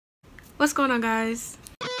What's going on, guys?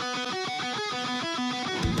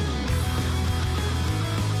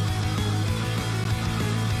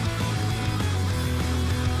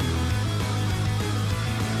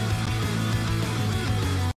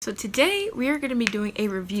 So today we are going to be doing a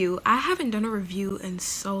review. I haven't done a review in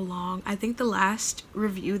so long. I think the last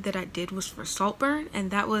review that I did was for Saltburn, and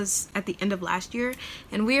that was at the end of last year,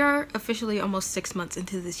 and we are officially almost 6 months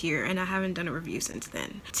into this year, and I haven't done a review since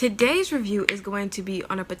then. Today's review is going to be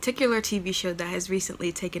on a particular TV show that has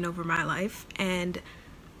recently taken over my life and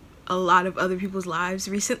a lot of other people's lives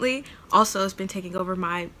recently. Also, it's been taking over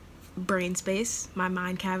my brain space, my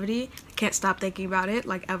mind cavity. I can't stop thinking about it,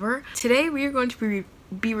 like, ever. Today we are going to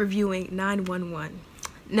be reviewing 911.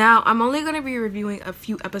 Now, I'm only going to be reviewing a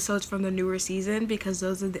few episodes from the newer season because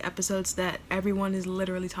those are the episodes that everyone is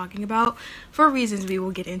literally talking about for reasons we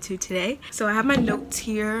will get into today. So I have my notes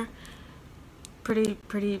here, pretty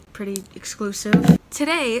exclusive.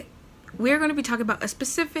 Today we're going to be talking about a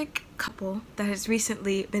specific couple that has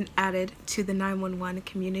recently been added to the 911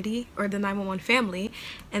 community, or the 911 family,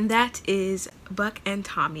 and that is Buck and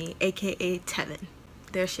Tommy, aka Tevan,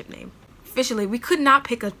 their ship name. Officially, we could not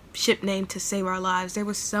pick a ship name to save our lives. There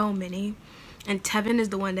were so many, and Tevan is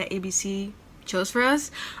the one that ABC chose for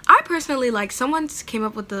us. I personally, like, someone came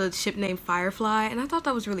up with the ship name Firefly, and I thought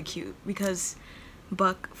that was really cute because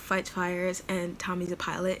Buck fights fires and Tommy's a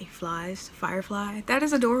pilot. He flies. Firefly. That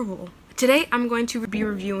is adorable. Today, I'm going to be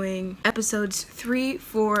reviewing episodes 3,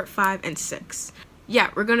 4, 5, and 6.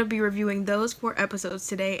 Yeah, we're going to be reviewing those 4 episodes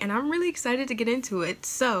today, and I'm really excited to get into it.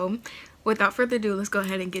 So, without further ado, let's go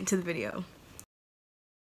ahead and get into the video.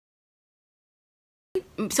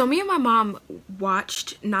 So me and my mom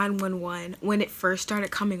watched 911 when it first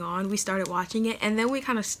started coming on. We started watching it, and then we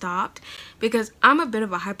kind of stopped because I'm a bit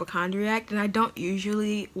of a hypochondriac, and I don't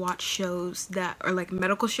usually watch shows that are like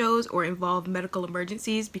medical shows or involve medical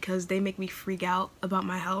emergencies because they make me freak out about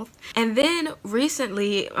my health. And then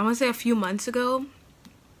recently, I want to say a few months ago,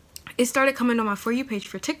 it started coming on my For You page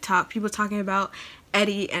for TikTok, people talking about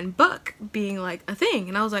Eddie and Buck being like a thing,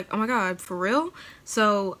 and I was like, oh my god, for real?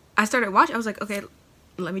 So I started watching. I was like, okay,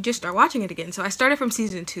 let me just start watching it again. So I started from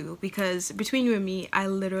season 2 because between you and me, I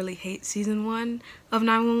literally hate season 1 of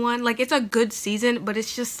 911. Like, it's a good season, but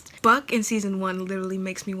it's just Buck in season 1 literally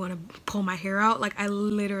makes me want to pull my hair out. Like, I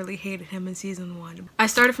literally hated him in season 1. I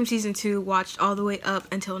started from season 2, watched all the way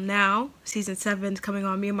up until now. Season 7's coming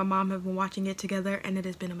on. Me and my mom have been watching it together, and it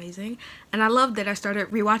has been amazing. And I love that I started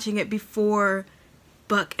rewatching it before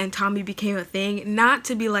Buck and Tommy became a thing. Not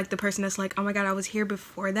to be like the person that's like, oh my god, I was here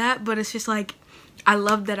before that, but it's just like, I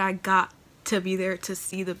love that I got to be there to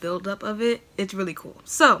see the buildup of it. It's really cool.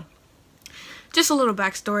 So, just a little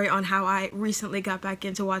backstory on how I recently got back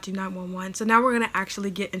into watching 911. So now we're going to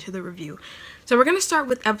actually get into the review. So we're going to start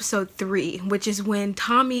with episode 3, which is when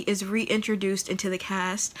Tommy is reintroduced into the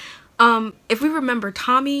cast. If we remember,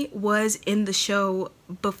 Tommy was in the show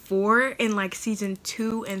before in like season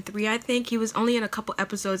 2 and 3, I think. He was only in a couple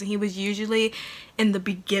episodes, and he was usually in the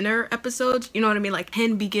beginner episodes. You know what I mean? Like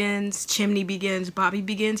Hen Begins, Chimney Begins, Bobby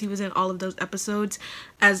Begins. He was in all of those episodes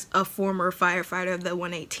as a former firefighter of the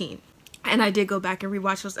 118. And I did go back and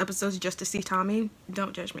rewatch those episodes just to see Tommy.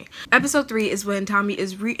 Don't judge me. Episode 3 is when Tommy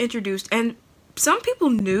is reintroduced, and some people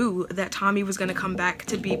knew that Tommy was going to come back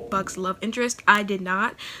to be Buck's love interest. I did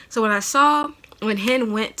not. So when I saw when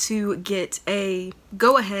Hen went to get a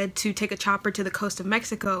go-ahead to take a chopper to the coast of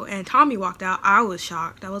Mexico and Tommy walked out, I was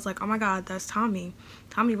shocked. I was like, oh my god, that's Tommy.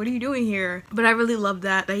 Tommy, what are you doing here? But I really loved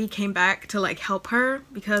that he came back to like help her,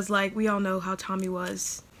 because like we all know how Tommy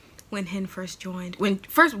was when Hen first joined, when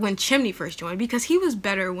Chimney first joined, because he was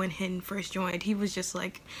better when Hen first joined. He was just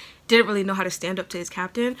like, didn't really know how to stand up to his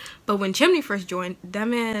captain. But when Chimney first joined, that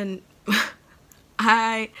man,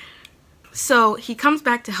 so he comes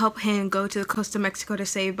back to help Hen go to the coast of Mexico to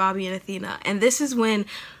save Bobby and Athena. And this is when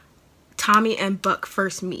Tommy and Buck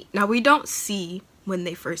first meet. Now, we don't see when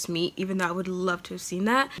they first meet, even though I would love to have seen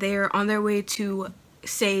that. They're on their way to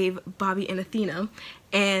save Bobby and Athena,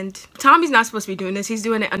 and Tommy's not supposed to be doing this. He's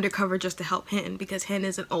doing it undercover just to help Hen, because Hen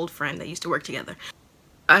is an old friend that used to work together.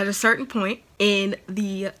 At a certain point in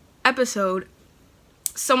the episode,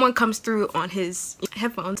 someone comes through on his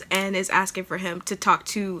headphones and is asking for him to talk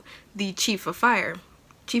to the chief of fire.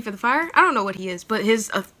 Chief of the fire? I don't know what he is, but his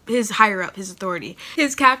higher up, his authority.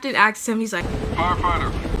 His captain asks him, he's like,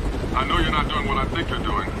 "Firefighter, I know you're not doing what I think you're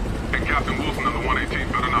doing, and Captain Wilson of the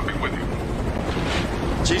 118 better not be with you."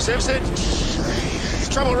 Chief Simpson,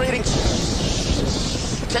 trouble reading.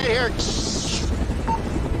 Can't hear.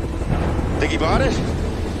 Think he bought it?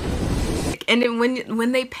 And then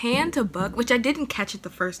when they pan to Buck, which I didn't catch it the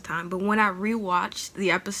first time, but when I rewatched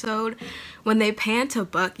the episode, when they pan to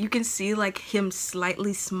Buck, you can see like him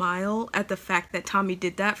slightly smile at the fact that Tommy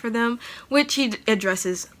did that for them, which he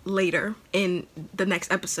addresses later in the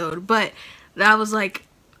next episode. But that was like,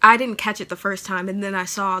 I didn't catch it the first time, and then I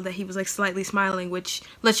saw that he was like slightly smiling, which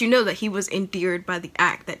lets you know that he was endeared by the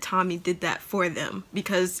act that Tommy did that for them,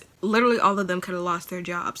 because literally all of them could have lost their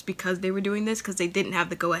jobs because they were doing this, because they didn't have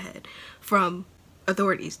the go-ahead from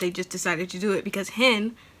authorities. They just decided to do it because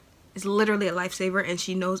Hen is literally a lifesaver, and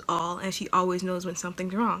she knows all, and she always knows when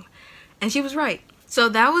something's wrong. And she was right. So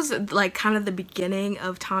that was like kind of the beginning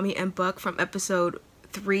of Tommy and Buck from episode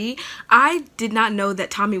 3. I did not know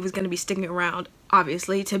that Tommy was going to be sticking around,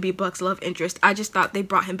 obviously, to be Buck's love interest. I just thought they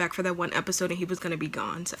brought him back for that one episode and he was going to be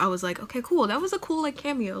gone. So I was like, okay, cool. That was a cool like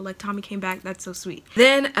cameo. Like Tommy came back. That's so sweet.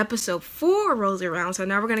 Then episode 4 rolls around. So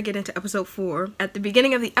now we're going to get into episode 4. At the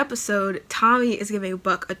beginning of the episode, Tommy is giving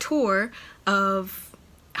Buck a tour of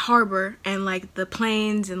harbor and like the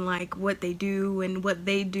planes and like what they do and what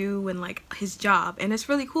they do and like his job, and it's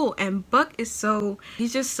really cool. And Buck is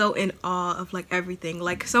he's just so in awe of like everything.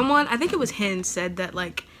 Like someone, I think it was Hen, said that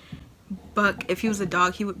like Buck, if he was a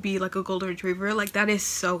dog, he would be like a golden retriever. Like that is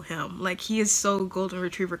so him. Like he is so golden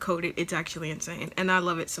retriever coded, it's actually insane, and I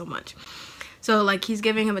love it so much. So like he's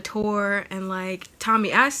giving him a tour, and like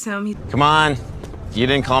Tommy asks him, Come on. You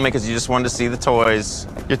didn't call me because you just wanted to see the toys.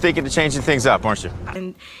 You're thinking of changing things up, aren't you?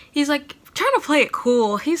 and he's like trying to play it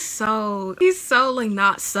cool. He's so like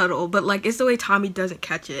not subtle, but like it's the way Tommy doesn't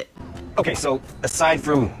catch it. Okay, so aside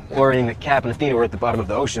from worrying that Cap and Athena were at the bottom of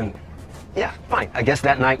the ocean, yeah, fine. I guess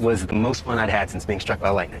that night was the most fun I'd had since being struck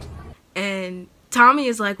by lightning. And Tommy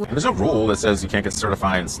is like, There's no rule that says you can't get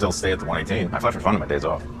certified and still stay at the 118. I fly for fun on my days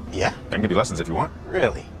off. Yeah? I can give you lessons if you want.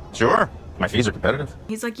 Really? Sure. My fees are competitive.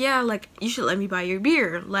 he's like, yeah, like you should let me buy your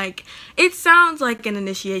beer. Like it sounds like an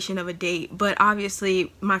initiation of a date, but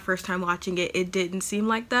obviously my first time watching it, it didn't seem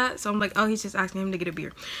like that. So I'm like, oh, he's just asking him to get a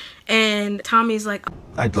beer. And Tommy's like,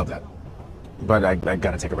 I'd love that. But I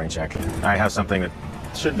gotta take a rain check. I have something that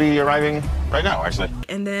should be arriving right now, actually.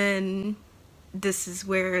 and then this is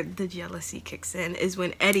where the jealousy kicks in, is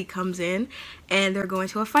when Eddie comes in and they're going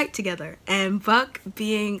to a fight together, and Buck,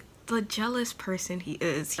 being the jealous person he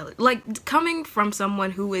is, like coming from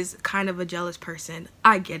someone who is kind of a jealous person,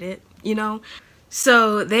 I get it, you know.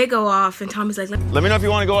 So they go off and Tommy's like, Let me know if you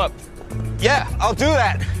want to go up. Yeah, I'll do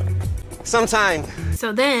that. Sometime.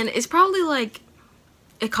 so then it's probably like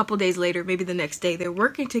a couple days later, maybe the next day, they're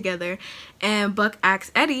working together, and Buck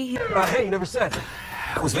asks Eddie, Hey, you never said.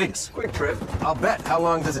 How was Vegas? Quick trip. I'll bet. How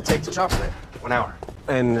long does it take to chopper there? 1 hour.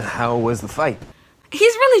 And how was the fight?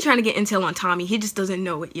 he's really trying to get intel on Tommy, he just doesn't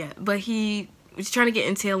know it yet, but he was trying to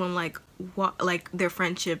get intel on like what, like their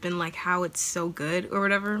friendship and like how it's so good or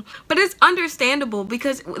whatever. But it's understandable,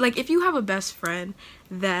 because like if you have a best friend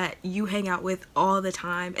that you hang out with all the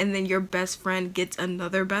time, and then your best friend gets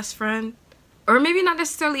another best friend, or maybe not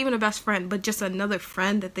necessarily even a best friend, but just another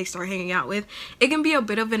friend that they start hanging out with, it can be a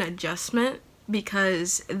bit of an adjustment,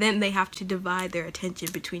 because then they have to divide their attention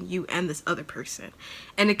between you and this other person,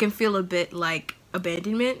 and it can feel a bit like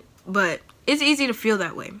abandonment, but it's easy to feel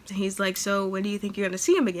that way. He's like, so when do you think you're gonna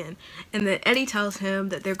see him again? And then Eddie tells him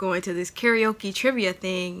that they're going to this karaoke trivia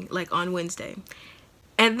thing like on Wednesday.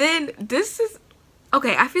 And then this is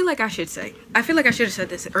okay, I feel like I should have said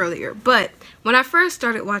this earlier, but when I first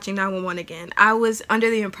started watching 911 again, I was under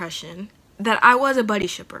the impression that I was a buddy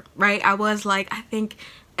shipper, right? I was like, I think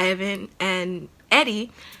Evan and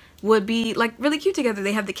Eddie would be like really cute together.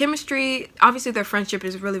 They have the chemistry. Obviously their friendship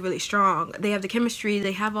is really, really strong. They have the chemistry.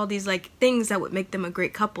 They have all these like things that would make them a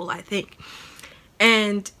great couple, I think.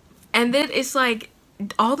 And then it's like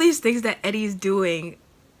all these things that Eddie's doing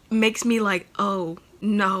makes me like, oh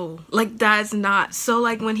no, like that's not. So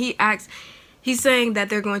like when he acts, he's saying that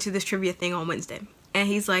they're going to this trivia thing on Wednesday, and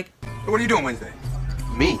he's like, What are you doing Wednesday?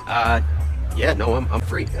 Me? Yeah, no, I'm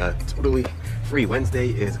free. Totally free. Wednesday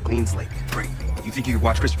is a clean slate. Great. You think you could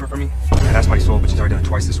watch Christopher for me? Yeah, that's my soul, but she's already done it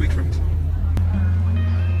twice this week for me.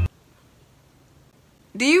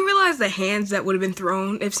 do you realize the hands that would have been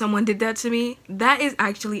thrown if someone did that to me? That is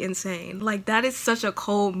actually insane. Like that is such a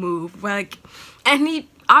cold move. Like, and he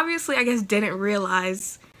obviously, I guess, didn't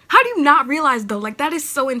realize. How do you not realize though? Like that is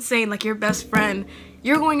so insane. Like your best friend,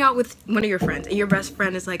 you're going out with one of your friends, and your best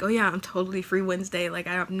friend is like, oh yeah, I'm totally free Wednesday, like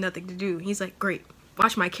I have nothing to do. He's like, great,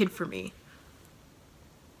 watch my kid for me.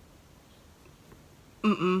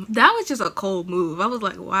 That was just a cold move. I was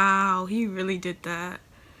like, wow, he really did that.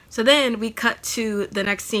 So then we cut to the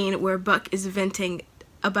next scene where Buck is venting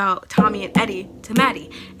about Tommy and Eddie to Maddie.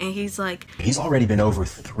 And he's like, he's already been over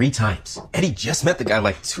 3 times. Eddie just met the guy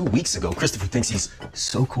like 2 weeks ago. Christopher thinks he's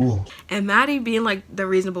so cool. And Maddie, being like the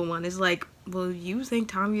reasonable one, is like, well, you think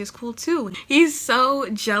Tommy is cool too. He's so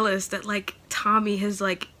jealous that like Tommy has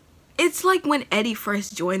like, it's like when Eddie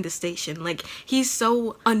first joined the station, like he's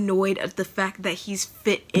so annoyed at the fact that he's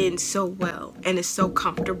fit in so well and is so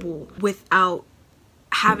comfortable without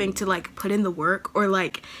having to like put in the work, or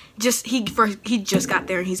like just he just got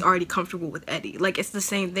there and he's already comfortable with Eddie. Like it's the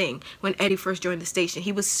same thing when Eddie first joined the station.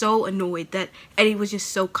 He was so annoyed that Eddie was just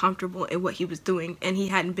so comfortable in what he was doing and he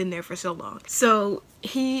hadn't been there for so long. So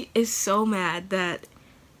he is so mad that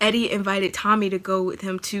Eddie invited Tommy to go with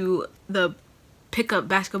him to the pickup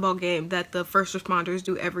basketball game that the first responders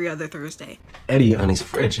do every other Thursday. Eddie on his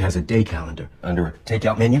fridge has a day calendar under a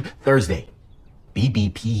takeout menu. Thursday,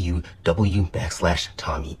 BBPUW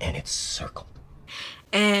 /Tommy, and it's circled.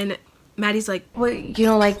 And Maddie's like, Wait, you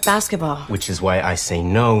don't like basketball? Which is why I say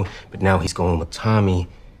no, but now he's going with Tommy, and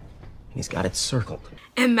he's got it circled.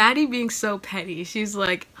 and Maddie being so petty, she's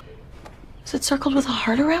like, Is it circled with a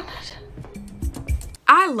heart around it?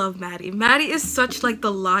 I love Maddie. Maddie is such like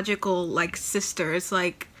the logical like sister. It's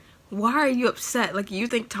like, why are you upset? Like you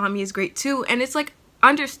think Tommy is great too, and it's like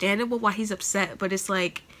understandable why he's upset, but it's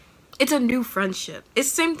like, it's a new friendship. It's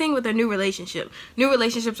the same thing with a new relationship. New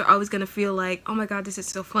relationships are always gonna feel like, oh my god, this is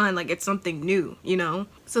so fun, like it's something new, you know?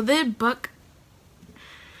 So then Buck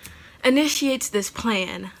initiates this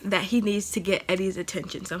plan that he needs to get Eddie's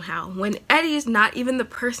attention somehow, when Eddie is not even the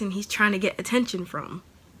person he's trying to get attention from.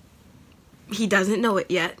 He doesn't know it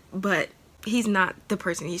yet, but he's not the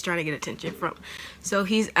person he's trying to get attention from. So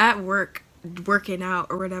he's at work working out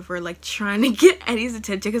or whatever, like trying to get Eddie's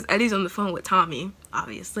attention, because Eddie's on the phone with Tommy,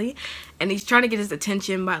 obviously, and he's trying to get his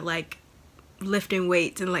attention by like lifting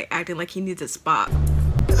weights and like acting like he needs a spot.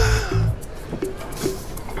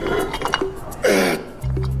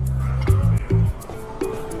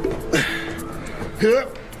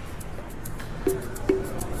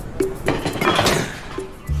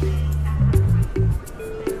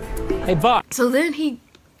 Hey, Buck. So then he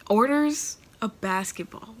orders a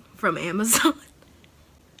basketball from Amazon.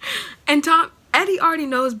 And Eddie already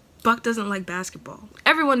knows Buck doesn't like basketball.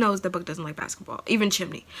 Everyone knows that Buck doesn't like basketball, even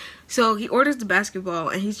Chimney. So he orders the basketball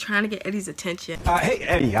and he's trying to get Eddie's attention. Hey,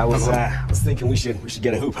 Eddie, I was thinking we should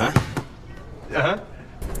get a hoop, huh? Uh-huh.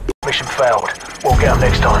 Mission failed. We'll get them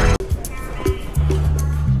next time.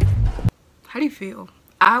 How do you feel?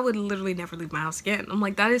 I would literally never leave my house again. I'm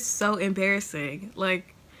like, that is so embarrassing.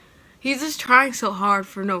 Like, he's just trying so hard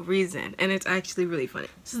for no reason, and it's actually really funny.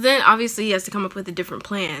 So then, obviously, he has to come up with a different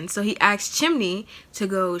plan. So he asks Chimney to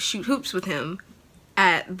go shoot hoops with him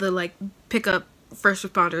at the, like, pickup first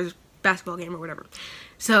responders basketball game or whatever.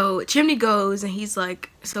 So Chimney goes, and he's like,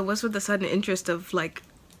 so what's with the sudden interest of, like,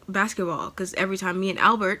 basketball? Because every time me and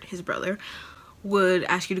Albert, his brother, would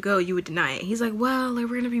ask you to go, you would deny it. He's like, well, like,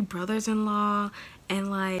 we're gonna be brothers-in-law, and,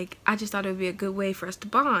 like, I just thought it would be a good way for us to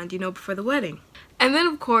bond, you know, before the wedding. And then,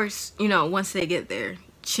 of course, you know, once they get there,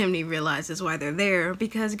 Chimney realizes why they're there,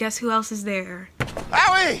 because guess who else is there?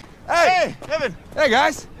 Howie! Hey, Tevan! Hey,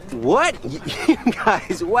 guys! What? You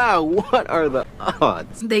guys, wow, what are the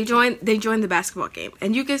odds? They join the basketball game,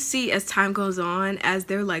 and you can see as time goes on, as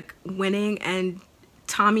they're, like, winning, and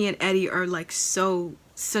Tommy and Eddie are, like,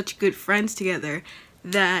 such good friends together,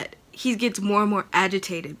 that he gets more and more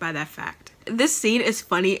agitated by that fact. This scene is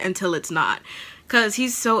funny until it's not, because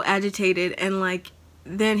he's so agitated, and like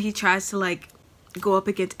then he tries to like go up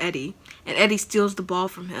against Eddie, and Eddie steals the ball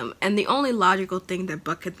from him, and the only logical thing that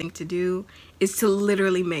Buck could think to do is to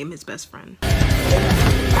literally maim his best friend.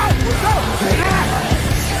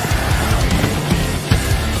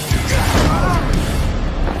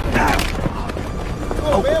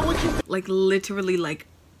 Like literally like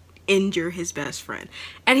injure his best friend,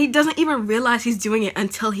 and he doesn't even realize he's doing it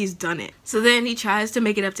until he's done it. So then he tries to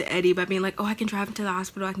make it up to Eddie by being like, oh, I can drive him to the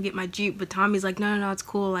hospital, I can get my Jeep, but Tommy's like, no, it's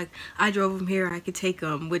cool, like I drove him here, I could take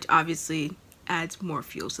him, which obviously adds more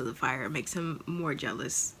fuel to the fire. It makes him more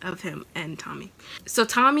jealous of him and Tommy. So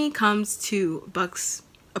Tommy comes to Buck's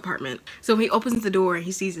apartment. So when he opens the door and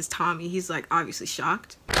he sees it's Tommy, he's like obviously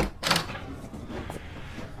shocked.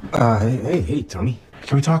 Hey, Tommy.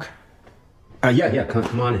 Can we talk? Yeah,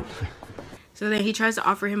 come on in. So then he tries to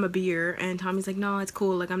offer him a beer, and Tommy's like, no, it's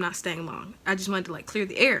cool, like I'm not staying long, I just wanted to like clear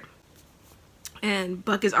the air. And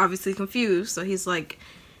Buck is obviously confused, so he's like,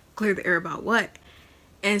 clear the air about what?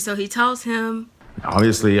 And so he tells him,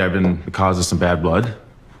 Obviously, I've been the cause of some bad blood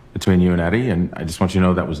between you and Eddie, and I just want you to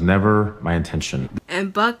know that was never my intention.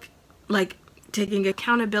 and Buck, like taking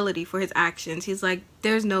accountability for his actions, he's like,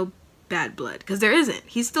 there's no bad blood, because there isn't.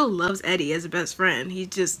 He still loves Eddie as a best friend. He's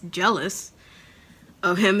just jealous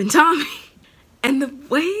of him and Tommy. And the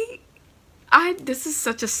way this is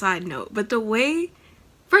such a side note, but the way,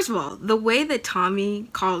 first of all, the way that Tommy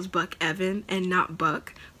calls Buck Evan and not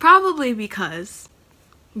Buck, probably because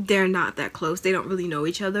they're not that close, they don't really know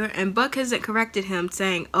each other, and Buck hasn't corrected him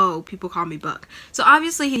saying, oh, people call me Buck. So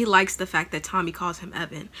obviously he likes the fact that Tommy calls him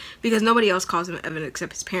Evan, because nobody else calls him Evan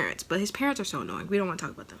except his parents, but his parents are so annoying, we don't want to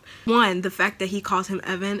talk about them. One, the fact that he calls him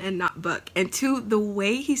Evan and not Buck, and two, the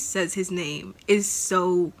way he says his name is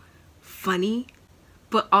so funny,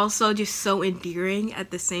 but also just so endearing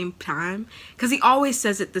at the same time, because he always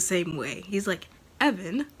says it the same way. He's like,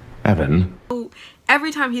 Evan. Evan. So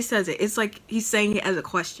every time he says it, it's like he's saying it as a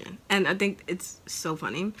question, and I think it's so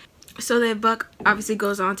funny. So then Buck obviously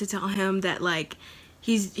goes on to tell him that like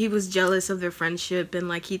he was jealous of their friendship, and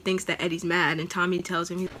like he thinks that Eddie's mad, and Tommy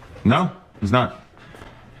tells him No, he's not.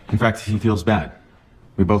 In fact, he feels bad.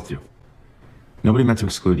 We both do. Nobody meant to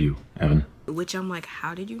exclude you, Evan. which I'm like,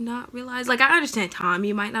 how did you not realize? Like, I understand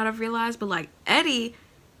Tommy might not have realized, but like Eddie,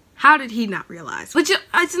 how did he not realize? Which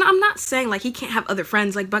I'm not saying like he can't have other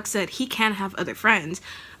friends. Like Buck said, he can have other friends,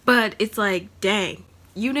 but it's like, dang,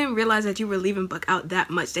 you didn't realize that you were leaving Buck out that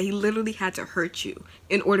much, that he literally had to hurt you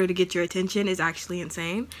in order to get your attention is actually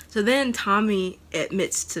insane. So then Tommy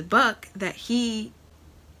admits to Buck that he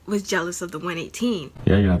was jealous of the 118.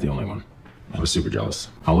 Yeah, you're not the only one. I was super jealous.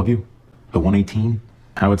 All of you? The 118?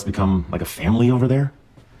 How it's become like a family over there?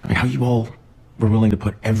 I mean, how you all were willing to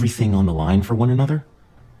put everything on the line for one another?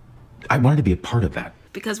 I wanted to be a part of that.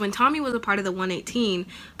 Because when Tommy was a part of the 118,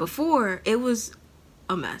 before, it was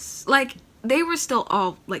a mess. Like, they were still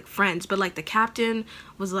all like friends, but like the captain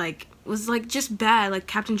was like just bad. Like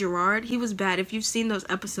Captain Gerard, he was bad. If you've seen those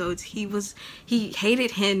episodes, he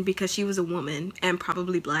hated Hen because she was a woman and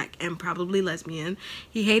probably black and probably lesbian.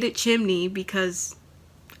 He hated Chimney because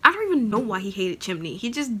I don't even know why he hated Chimney. He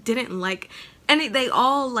just didn't like, and they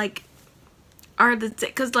all like are the,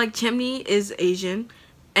 because like Chimney is Asian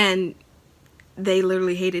and they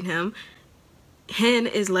literally hated him. Hen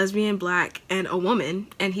is lesbian, black, and a woman,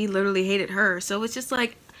 and he literally hated her. So it's just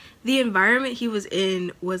like the environment he was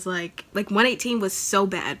in was like 118 was so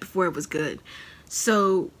bad before it was good.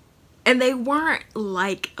 So, and they weren't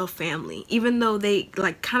like a family, even though they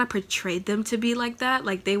like kind of portrayed them to be like that.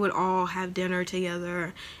 Like they would all have dinner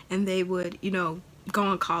together and they would, you know, go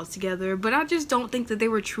on calls together. But I just don't think that they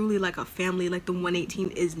were truly like a family like the 118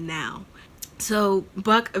 is now. So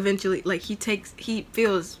Buck eventually, like he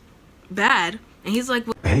feels bad. And he's like,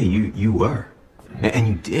 well, hey, you were. And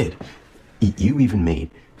you did. You even made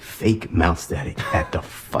fake mouth static at the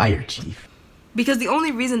fire chief. Because the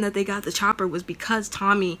only reason that they got the chopper was because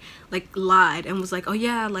Tommy, like, lied and was like, oh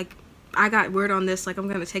yeah, like, I got word on this, like, I'm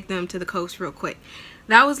gonna take them to the coast real quick.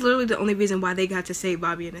 That was literally the only reason why they got to save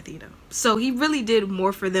Bobby and Athena. So he really did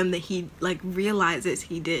more for them than he, like, realizes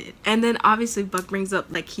he did. And then, obviously, Buck brings up,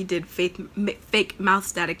 like, he did fake mouth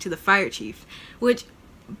static to the fire chief, which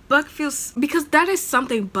Buck feels, because that is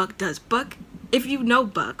something Buck does. Buck, if you know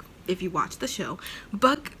Buck, if you watch the show,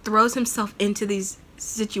 Buck throws himself into these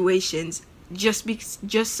situations just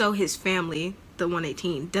so his family, the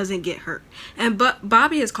 118, doesn't get hurt. And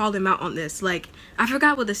Bobby has called him out on this. Like, I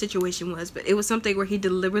forgot what the situation was, but it was something where he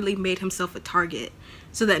deliberately made himself a target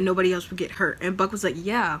so that nobody else would get hurt. And Buck was like,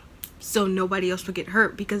 yeah, so nobody else would get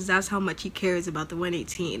hurt, because that's how much he cares about the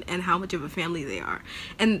 118 and how much of a family they are.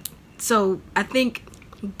 And so I think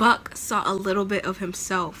Buck saw a little bit of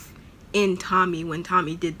himself in Tommy when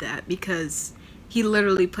Tommy did that, because he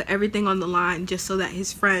literally put everything on the line just so that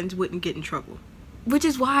his friends wouldn't get in trouble. Which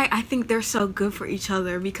is why I think they're so good for each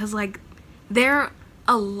other, because like they're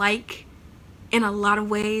alike in a lot of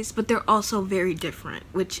ways, but they're also very different,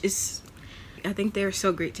 which is, I think they're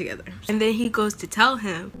so great together. And then he goes to tell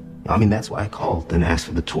him, I mean, that's why I called and asked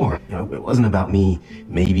for the tour. You know, it wasn't about me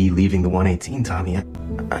maybe leaving the 118, Tommy. I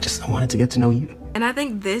wanted to get to know you. And I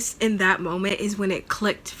think this, in that moment, is when it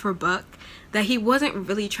clicked for Buck that he wasn't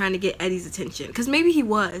really trying to get Eddie's attention. Because maybe he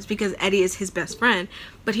was, because Eddie is his best friend,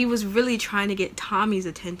 but he was really trying to get Tommy's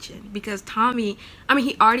attention. Because Tommy, I mean,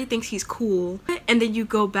 he already thinks he's cool. And then you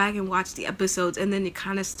go back and watch the episodes, and then you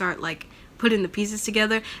kind of start, like, putting the pieces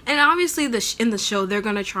together. And obviously, in the show, they're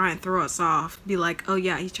going to try and throw us off. Be like, oh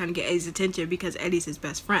yeah, he's trying to get Eddie's attention because Eddie's his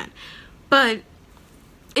best friend. But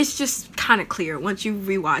it's just kind of clear once you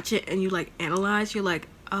rewatch it and you like analyze, you're like,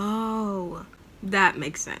 oh, that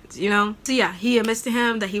makes sense, you know? So yeah, he admits to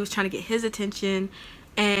him that he was trying to get his attention,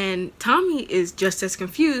 and Tommy is just as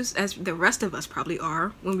confused as the rest of us probably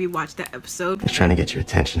are when we watch that episode. Trying to get your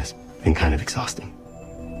attention has been kind of exhausting.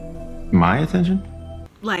 My attention?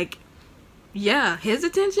 Like, yeah, his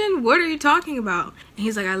attention? What are you talking about? And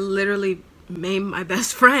he's like, I literally maimed my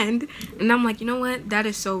best friend. And I'm like, you know what? That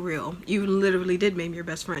is so real. You literally did maim your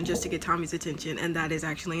best friend just to get Tommy's attention, and that is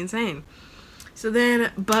actually insane. So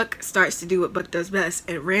then Buck starts to do what Buck does best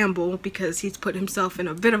and ramble, because he's put himself in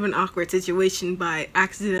a bit of an awkward situation by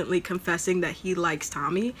accidentally confessing that he likes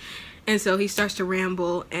Tommy. And so he starts to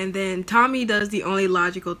ramble, and then Tommy does the only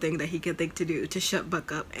logical thing that he can think to do to shut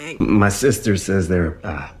Buck up. And My sister says there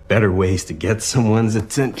are better ways to get someone's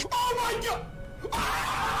attention. Oh my god!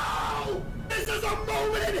 Oh! This is a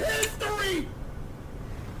moment in history!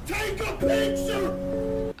 Take a picture!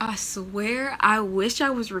 I swear, I wish I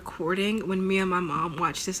was recording when me and my mom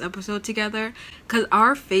watched this episode together, because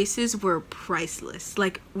our faces were priceless.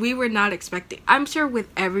 Like, we were not expecting, I'm sure with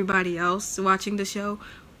everybody else watching the show,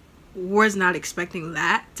 was not expecting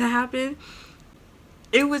that to happen.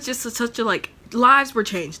 It was just such a, like, lives were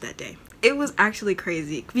changed that day. It was actually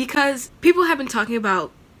crazy, because people have been talking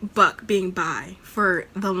about Buck being bi for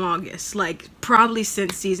the longest, like probably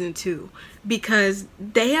since season 2, because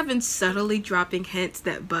they have been subtly dropping hints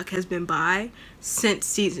that Buck has been bi since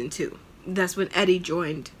season 2. That's when Eddie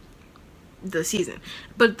joined the season.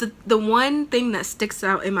 But the one thing that sticks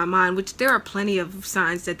out in my mind, which there are plenty of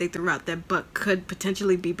signs that they threw out that Buck could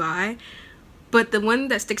potentially be bi, but the one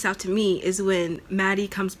that sticks out to me is when Maddie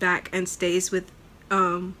comes back and stays with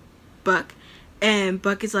Buck, and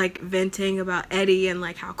Buck is like venting about Eddie and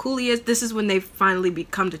like how cool he is. This is when they finally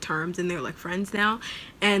come to terms and they're like friends now.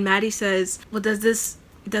 And Maddie says, well, does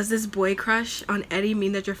this boy crush on Eddie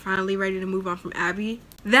mean that you're finally ready to move on from Abby?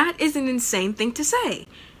 That is an insane thing to say,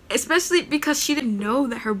 especially because she didn't know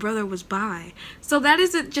that her brother was bi. So that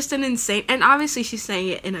is just an insane, and obviously she's saying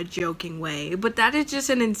it in a joking way, but that is just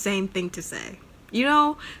an insane thing to say, you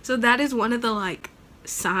know? So that is one of the like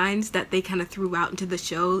signs that they kind of threw out into the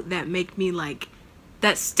show that make me like,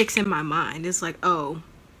 that sticks in my mind. It's like, oh,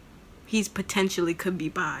 he's potentially could be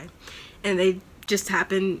bi, and they just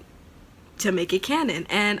happen to make it canon.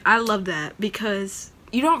 And I love that, because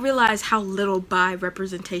you don't realize how little bi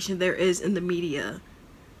representation there is in the media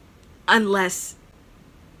unless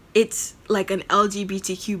it's like an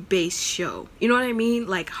LGBTQ based show. You know what I mean?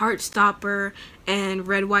 Like Heartstopper and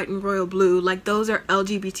Red, White, and Royal Blue, like those are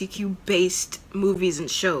LGBTQ based movies and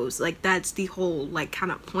shows. Like that's the whole like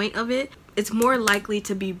kind of point of it. It's more likely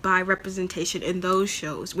to be bi representation in those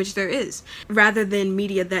shows, which there is, rather than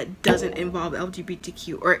media that doesn't involve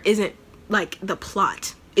LGBTQ or isn't like the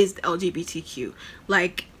plot is the LGBTQ.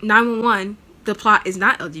 Like 911, the plot is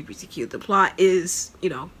not LGBTQ. The plot is, you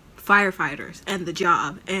know, firefighters and the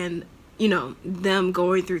job and, you know, them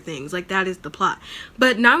going through things. Like that is the plot.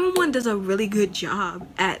 But 911 does a really good job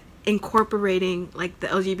at incorporating like the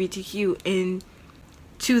LGBTQ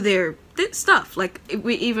into their stuff. Like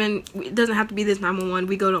it doesn't have to be this 911.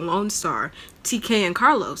 We go to Lone Star. TK and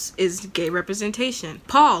Carlos is gay representation.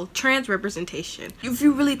 Paul, trans representation. If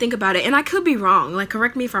you really think about it, and I could be wrong, like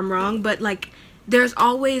correct me if I'm wrong, but like there's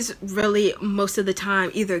always really most of the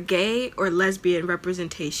time either gay or lesbian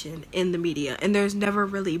representation in the media, and there's never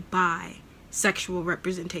really bisexual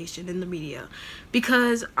representation in the media,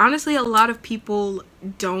 because honestly a lot of people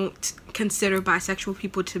don't consider bisexual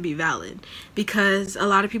people to be valid, because a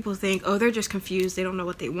lot of people think, oh, they're just confused, they don't know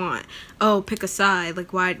what they want, oh, pick a side,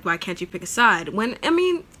 like why can't you pick a side, when I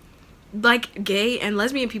mean, like gay and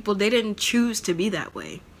lesbian people, they didn't choose to be that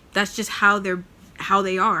way. That's just how they're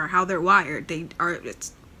wired. They are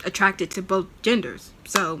attracted to both genders.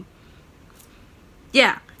 So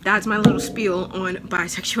yeah, that's my little spiel on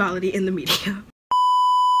bisexuality in the media.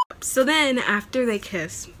 So then after they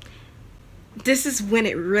kiss, this is when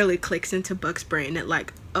it really clicks into Buck's brain that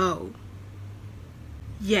like, oh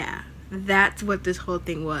yeah, that's what this whole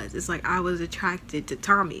thing was. It's like I was attracted to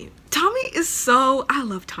Tommy. Tommy is so, I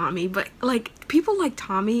love Tommy, but like people like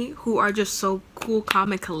Tommy who are just so cool,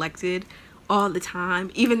 calm, and collected all the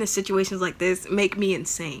time, even in situations like this, make me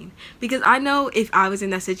insane, because I know if I was in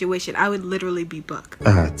that situation I would literally be Buck.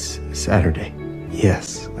 It's Saturday.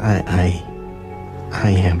 Yes, I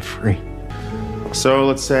am free. So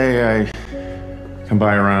let's say I come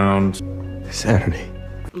by around Saturday.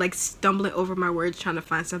 Like stumbling over my words trying to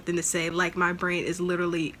find something to say, like my brain is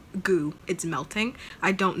literally goo, it's melting.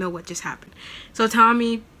 I don't know what just happened. So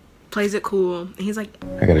Tommy plays it cool and he's like,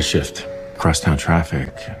 I got a shift. Crosstown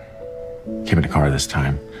traffic. Came in a car this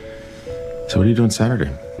time. So what are you doing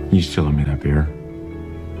Saturday? You still owe me that beer.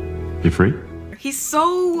 You free? He's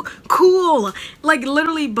so cool. Like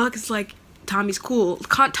literally Buck is like, Tommy's cool.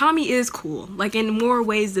 Tommy is cool, like in more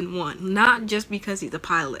ways than one. Not just because he's a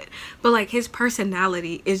pilot, but like his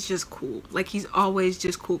personality is just cool. Like he's always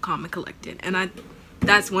just cool, calm, and collected. And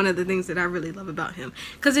That's one of the things that I really love about him,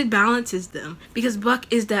 because it balances them. Because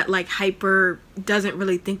Buck is that like hyper, doesn't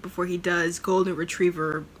really think before he does, golden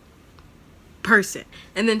retriever person,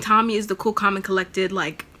 and then Tommy is the cool, calm, and collected,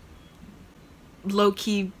 like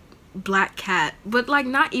low-key black cat, but like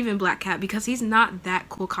not even black cat, because he's not that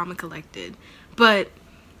cool, calm, and collected, but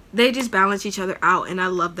they just balance each other out, and I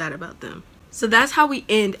love that about them. So that's how we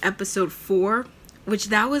end episode 4, which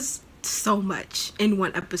that was so much in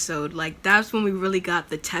one episode. Like that's when we really got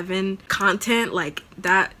the Tevan content. Like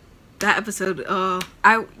that episode,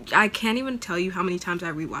 I can't even tell you how many times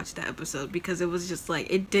I rewatched that episode, because it was just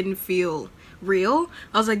like, it didn't feel real.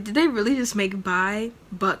 I was like, did they really just make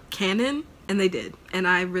Buck canon? And they did, and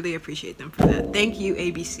I really appreciate them for that. Thank you,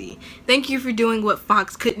 ABC. Thank you for doing what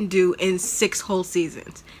Fox couldn't do in 6 whole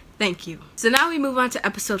seasons. Thank you. So now we move on to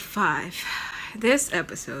episode 5. This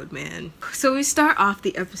episode, man. So we start off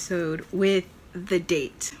the episode with the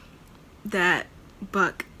date that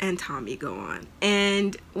Buck and Tommy go on.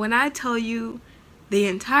 And when I tell you, the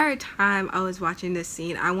entire time I was watching this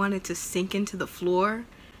scene, I wanted to sink into the floor.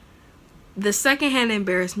 The secondhand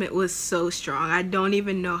embarrassment was so strong. I don't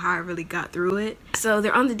even know how I really got through it. So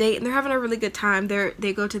they're on the date and they're having a really good time.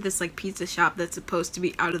 They go to this like pizza shop that's supposed to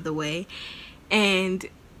be out of the way. And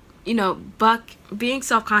you know, Buck being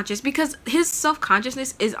self-conscious, because his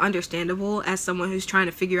self-consciousness is understandable as someone who's trying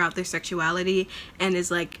to figure out their sexuality and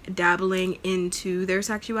is like dabbling into their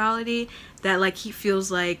sexuality, that like he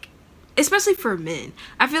feels like, especially for men,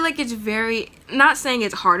 I feel like it's very, not saying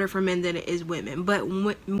it's harder for men than it is women, but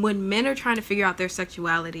when men are trying to figure out their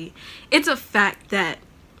sexuality, it's a fact that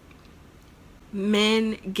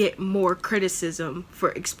men get more criticism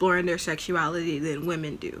for exploring their sexuality than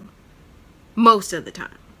women do. Most of the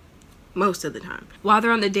time. While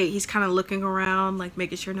they're on the date, he's kind of looking around, like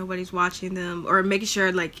making sure nobody's watching them, or making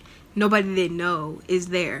sure like nobody they know is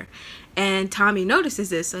there. And Tommy notices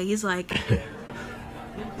this, so he's like,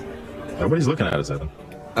 nobody's looking at us, Evan.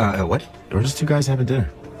 What? We're just 2 guys having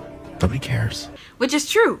dinner. Nobody cares. which is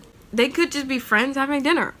true. They could just be friends having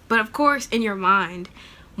dinner. But of course, in your mind,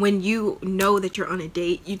 when you know that you're on a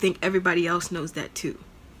date, you think everybody else knows that too.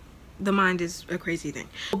 The mind is a crazy thing.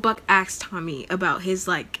 Buck asks Tommy about his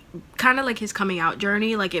kind of like his coming out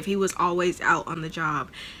journey, like if he was always out on the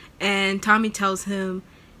job. And Tommy tells him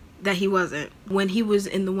that he wasn't. When he was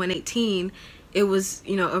in the 118, it was,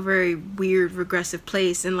 you know, a very weird, regressive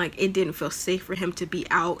place, and like it didn't feel safe for him to be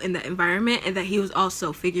out in that environment, and that he was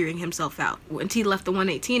also figuring himself out. Once he left the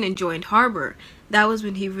 118 and joined Harbor, that was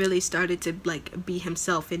when he really started to like be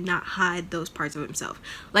himself and not hide those parts of himself.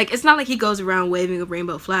 Like, it's not like he goes around waving a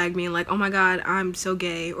rainbow flag being like, oh my god, I'm so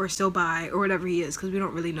gay or so bi or whatever he is, because we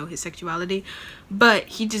don't really know his sexuality, but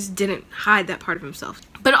he just didn't hide that part of himself.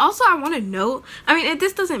 But also, I want to note, I mean,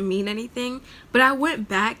 this doesn't mean anything, but I went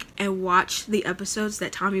back and watched the episodes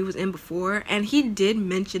that Tommy was in before, and he did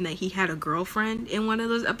mention that he had a girlfriend in one of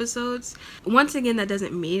those episodes. Once again, that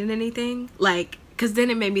doesn't mean anything, like, because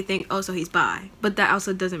then it made me think, oh, so he's bi. But that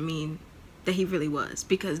also doesn't mean that he really was,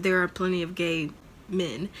 because there are plenty of gay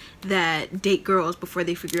men that date girls before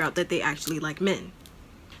they figure out that they actually like men.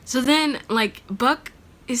 So then, like, Buck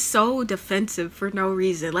is so defensive for no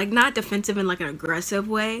reason. Like, not defensive in like an aggressive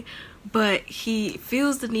way, but he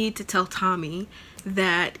feels the need to tell Tommy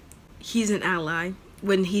that he's an ally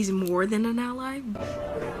when he's more than an ally.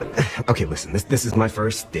 Okay, listen, this is my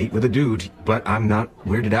first date with a dude, but I'm not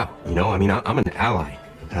weirded out, you know? I mean, I'm an ally.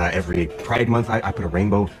 Every Pride Month, I put a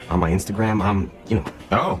rainbow on my Instagram. I'm, you know.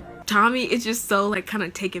 Oh. Tommy is just so, like, kind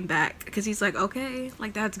of taken back, because he's like, okay,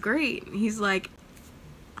 like, that's great. He's like,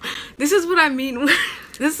 this is what I mean.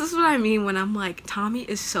 This is what I mean when I'm like, Tommy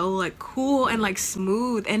is so, like, cool and, like,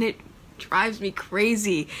 smooth, and it drives me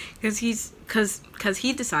crazy, because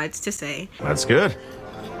he decides to say, That's good.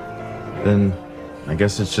 Then I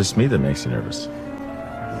guess it's just me that makes you nervous.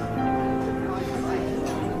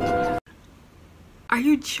 are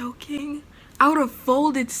you joking? I would have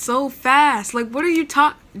folded so fast. Like, what are you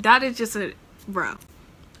that is just a, bro.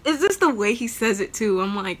 Is this the way he says it too?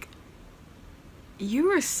 I'm like, you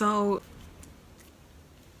are so.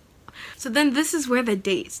 So then this is where the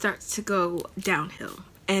date starts to go downhill,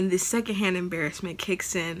 and the secondhand embarrassment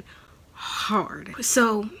kicks in hard.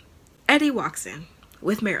 So Eddie walks in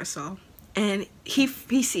with Marisol, and he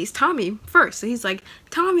sees Tommy first. So he's like,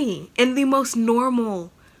 Tommy, in the most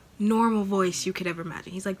normal voice you could ever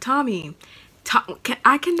imagine. He's like, Tommy,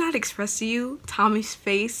 I cannot express to you, Tommy's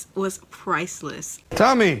face was priceless.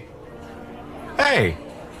 Tommy! Hey!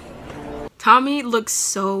 Tommy looks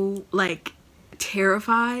so, like,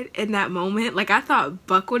 terrified in that moment. Like, I thought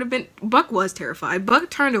Buck was terrified. Buck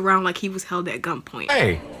turned around like he was held at gunpoint.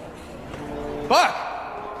 Hey!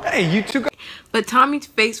 Buck! Hey, you two guys. But Tommy's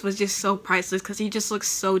face was just so priceless because he just looks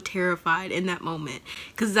so terrified in that moment.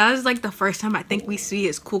 Because that is like the first time I think we see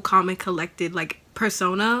his cool, calm, and collected like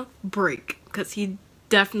persona break. Because he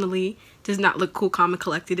definitely does not look cool, calm, and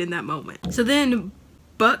collected in that moment. So then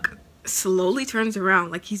Buck slowly turns around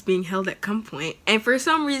like he's being held at gunpoint, and for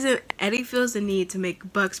some reason Eddie feels the need to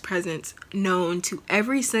make Buck's presence known to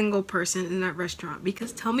every single person in that restaurant.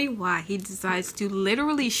 Because tell me why he decides to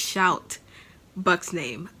literally shout Buck's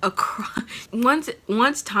name across.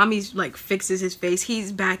 Once Tommy's like fixes his face,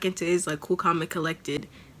 he's back into his like cool, calm, and collected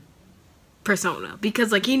persona,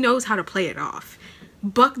 because like he knows how to play it off.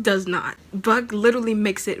 Buck does not. Buck literally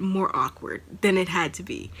makes it more awkward than it had to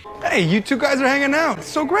be. Hey, you two guys are hanging out. It's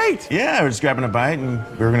so great. Yeah, we're just grabbing a bite and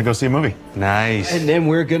we were gonna go see a movie. Nice. And then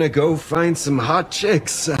we're gonna go find some hot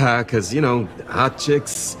chicks, cause you know, hot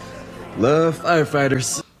chicks love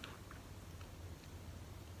firefighters.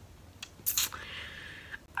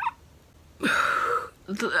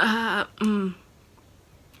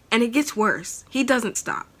 And it gets worse. He doesn't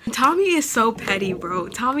stop. Tommy is so petty, bro.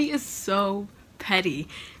 Tommy is so petty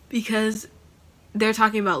because they're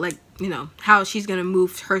talking about like, you know, how she's gonna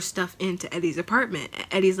move her stuff into Eddie's apartment.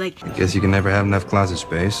 Eddie's like, I guess you can never have enough closet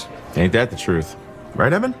space. Ain't that the truth?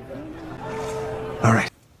 Right, Evan? All right.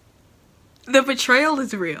 the betrayal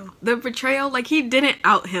is real. The betrayal, like, he didn't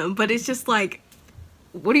out him, but it's just like,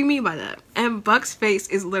 what do you mean by that? And Buck's face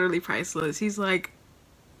is literally priceless. He's like,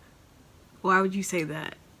 why would you say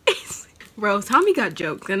that? Bro, Tommy got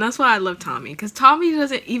jokes, and that's why I love Tommy, because Tommy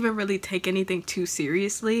doesn't even really take anything too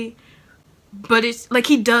seriously, but it's like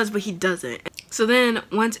he does, but he doesn't. So then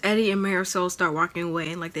once Eddie and Marisol start walking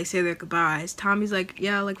away and like they say their goodbyes, Tommy's like,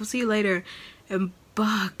 yeah, like, we'll see you later. And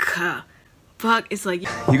Buck is like,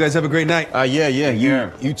 you guys have a great night. Yeah,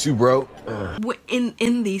 you too, bro.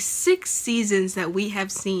 in the 6 seasons that we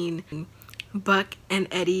have seen Buck and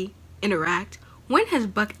Eddie interact, when has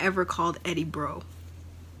Buck ever called Eddie bro?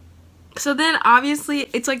 So then obviously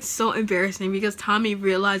it's like so embarrassing because Tommy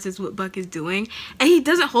realizes what Buck is doing and he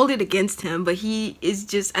doesn't hold it against him, but he is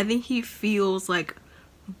just, I think he feels like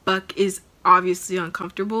Buck is obviously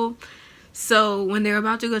uncomfortable. So when they're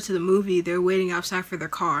about to go to the movie, they're waiting outside for their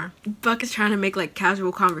car. Buck is trying to make like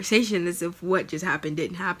casual conversation as if what just happened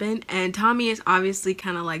didn't happen, and Tommy is obviously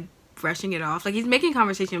kind of like brushing it off. Like, he's making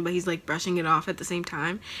conversation, but he's like brushing it off at the same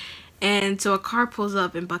time. And so a car pulls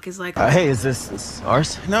up and Buck is like, hey, is this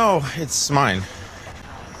ours? No, it's mine.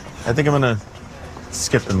 I think I'm gonna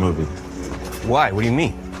skip the movie. Why? What do you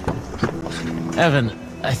mean? Evan,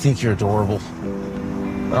 I think you're adorable.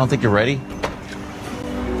 I don't think you're ready.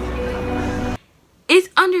 it's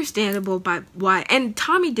understandable by why, and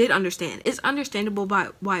Tommy did understand, it's understandable by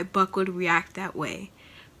why Buck would react that way.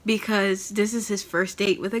 Because this is his first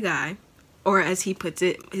date with a guy, or as he puts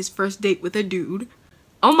it, his first date with a dude.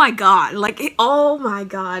 Oh my god, like, oh my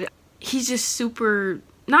god. He's just super,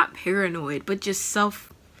 not paranoid, but just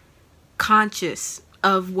self-conscious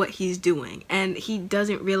of what he's doing. And he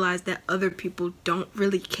doesn't realize that other people don't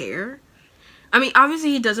really care. I mean,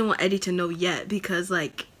 obviously he doesn't want Eddie to know yet because,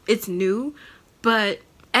 like, it's new. But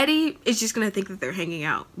Eddie is just gonna think that they're hanging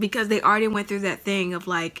out because they already went through that thing of,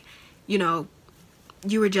 like, you know,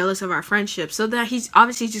 you were jealous of our friendship. So that he's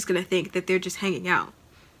obviously just gonna think that they're just hanging out.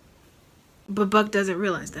 But Buck doesn't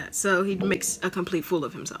realize that, so he makes a complete fool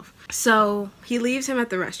of himself. So he leaves him at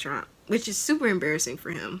the restaurant, which is super embarrassing for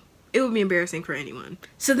him. It would be embarrassing for anyone.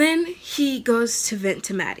 So then he goes to vent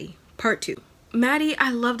to Maddie, part 2. Maddie, I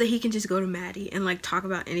love that he can just go to Maddie and like talk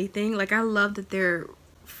about anything. Like, I love that their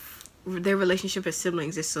relationship as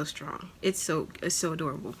siblings is so strong. It's so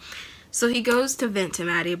adorable. So he goes to vent to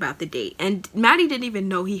Maddie about the date. And Maddie didn't even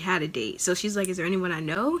know he had a date. So she's like, is there anyone I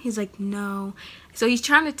know? He's like, no. So he's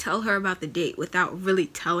trying to tell her about the date without really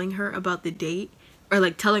telling her about the date. Or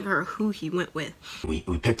like telling her who he went with. We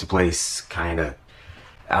picked a place kind of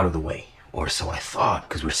out of the way. Or so I thought,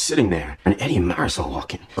 because we're sitting there. And Eddie and Marisol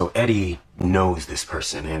walk in. So Eddie knows this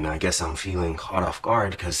person. And I guess I'm feeling caught off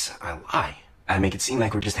guard because I lie. I make it seem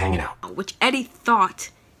like we're just hanging out. Which Eddie thought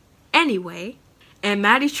anyway. And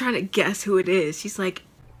Maddie's trying to guess who it is. She's like,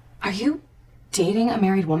 are you dating a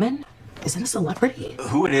married woman? Is it a celebrity?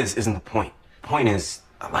 Who it is isn't the point. The point is,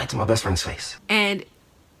 I lied to my best friend's face. And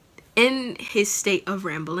in his state of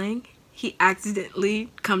rambling, he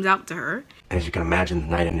accidentally comes out to her. As you can imagine,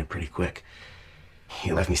 the night ended pretty quick.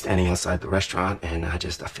 He left me standing outside the restaurant, and I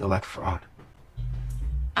feel like a fraud.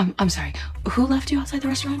 I'm sorry. Who left you outside the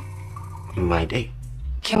restaurant? My date.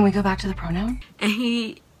 Can we go back to the pronoun? And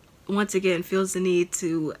he once again feels the need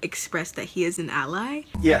to express that he is an ally.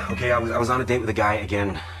 Yeah, okay, I was on a date with a guy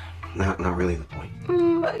again. Not really the point.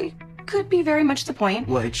 It could be very much the point.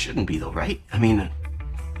 Well, it shouldn't be though, right? I mean,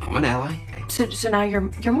 I'm an ally. So now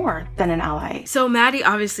you're more than an ally. So Maddie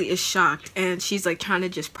obviously is shocked, and she's like trying to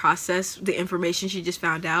just process the information she just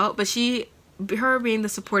found out. But her being the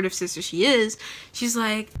supportive sister she is, she's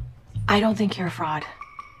like, I don't think you're a fraud.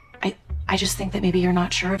 I just think that maybe you're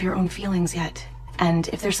not sure of your own feelings yet. And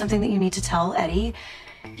if there's something that you need to tell Eddie,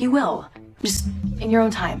 you will. Just in your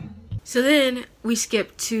own time. So then we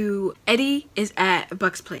skip to Eddie is at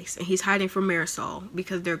Buck's place, and he's hiding from Marisol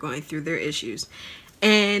because they're going through their issues.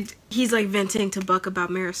 And he's like venting to Buck about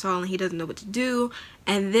Marisol, and he doesn't know what to do.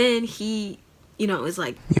 And then he, is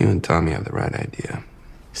like, You and Tommy have the right idea.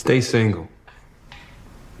 Stay single.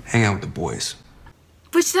 Hang out with the boys.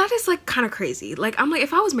 which that is like kind of crazy. Like, I'm like,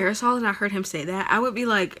 if I was Marisol and I heard him say that, I would be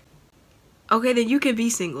like, okay, then you can be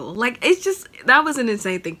single. Like, it's just, that was an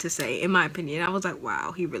insane thing to say, in my opinion. I was like,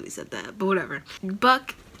 wow, he really said that, but whatever.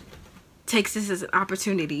 Buck takes this as an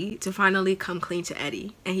opportunity to finally come clean to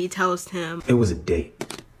Eddie, and he tells him, It was a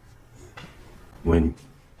date. When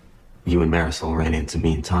you and Marisol ran into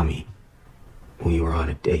me and Tommy, we were on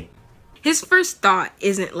a date. His first thought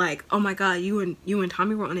isn't like, oh my god, you and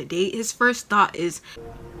Tommy were on a date. His first thought is,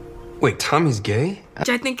 Wait, Tommy's gay? which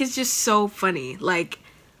I think is just so funny. Like,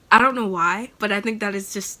 I don't know why, but I think that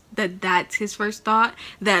is just that's his first thought.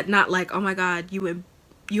 That not like, oh my god, you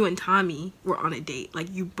and Tommy were on a date.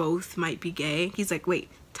 Like, you both might be gay. He's like, wait,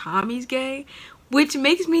 Tommy's gay? Which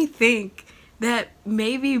makes me think that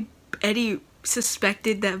maybe Eddie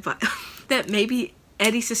suspected that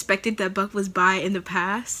Eddie suspected that Buck was bi in the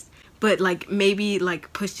past, but like maybe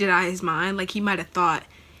like pushed it out of his mind. Like, he might have thought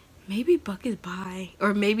maybe Buck is bi,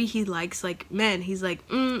 or maybe he likes like men. He's like,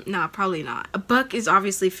 nah, probably not. Buck is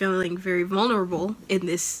obviously feeling very vulnerable in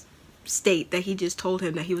this state that he just told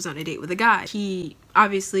him that he was on a date with a guy. He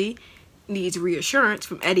obviously needs reassurance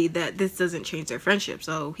from Eddie that this doesn't change their friendship.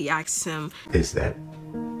 So he asks him, Is that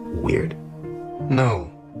weird?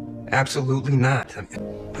 No, absolutely not. I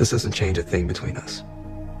mean, this doesn't change a thing between us.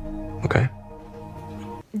 Okay?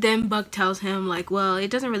 then Buck tells him like, well, it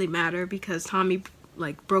doesn't really matter because Tommy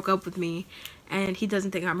like broke up with me and he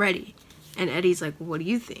doesn't think I'm ready. And Eddie's like, well, what do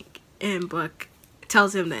you think? And Buck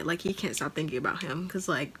tells him that like he can't stop thinking about him because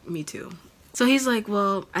like, me too. So he's like,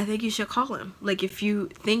 well, I think you should call him. Like, if you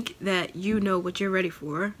think that you know what you're ready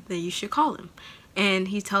for, then you should call him. And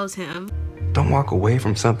he tells him, Don't walk away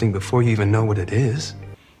from something before you even know what it is.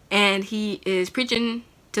 And he is preaching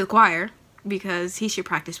to the choir because he should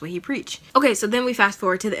practice what he preach. Okay, so then we fast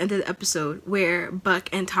forward to the end of the episode where Buck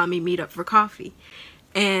and Tommy meet up for coffee.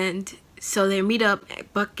 And so they meet up,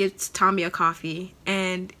 Buck gets Tommy a coffee,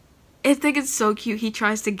 and I think it's so cute. He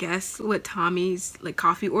tries to guess what Tommy's like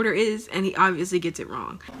coffee order is, and he obviously gets it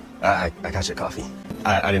wrong. I got your coffee.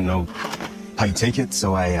 I didn't know how you take it,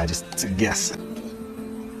 so I just took a guess.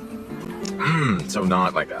 So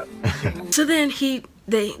not like that. So then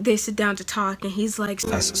they sit down to talk, and he's like,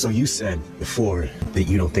 So you said before that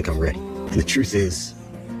you don't think I'm ready. The truth is,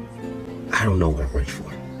 I don't know what I'm ready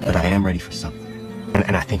for, but I am ready for something.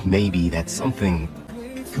 And I think maybe that something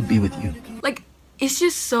could be with you. like, it's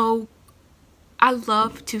just so, I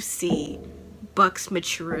love to see Buck's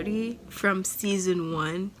maturity from season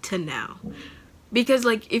 1 to now. Because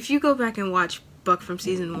like, if you go back and watch Buck from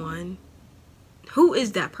season 1, who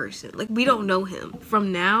is that person? Like, we don't know him.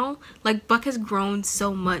 From now, like, Buck has grown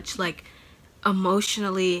so much, like,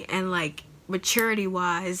 emotionally and, like,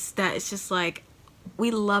 maturity-wise, that it's just, like,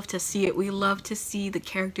 we love to see it. We love to see the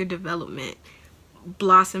character development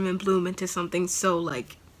blossom and bloom into something so,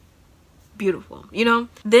 like, beautiful, you know?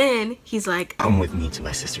 Then he's like, Come with me to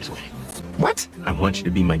my sister's wedding. What? I want you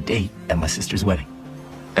to be my date at my sister's wedding.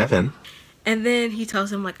 Evan? and then he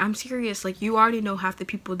tells him, like, I'm serious, like, you already know half the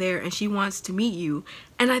people there and she wants to meet you.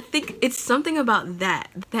 And I think it's something about that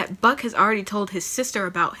Buck has already told his sister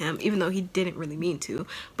about him, even though he didn't really mean to.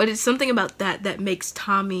 But it's something about that makes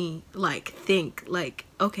Tommy, like, think, like,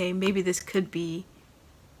 okay, maybe this could be,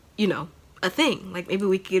 you know, a thing. Like, maybe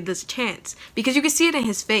we could give this a chance. Because you can see it in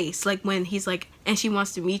his face, like, when he's like, and she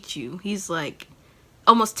wants to meet you, he's like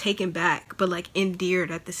almost taken back, but like endeared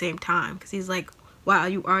at the same time. Because he's like, wow,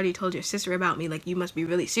 you already told your sister about me, like, you must be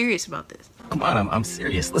really serious about this. Come on, I'm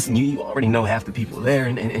serious. Listen, you already know half the people there,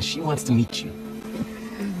 and she wants to meet you.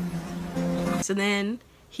 So then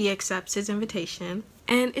he accepts his invitation,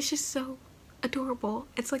 and it's just so adorable.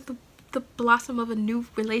 It's like the blossom of a new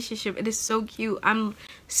relationship. It is so cute. I'm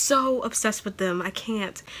so obsessed with them. I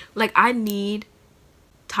can't. Like, I need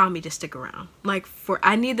Tommy to stick around. Like,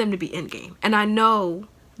 I need them to be endgame. And I know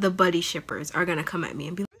the buddy shippers are gonna come at me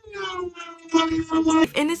and be like,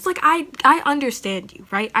 And it's like, I understand you,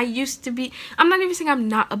 right? I used to be, I'm not even saying I'm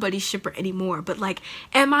not a Buddy shipper anymore, but like,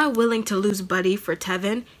 am I willing to lose Buddy for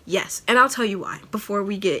Tevan? Yes. And I'll tell you why before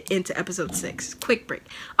we get into episode 6. Quick break.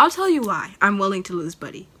 I'll tell you why I'm willing to lose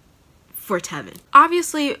Buddy for Tevan.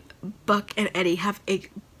 Obviously, Buck and Eddie have a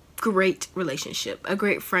great relationship, a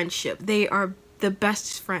great friendship. They are the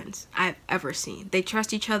best friends I've ever seen. They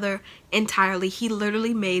trust each other entirely. He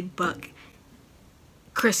literally made Buck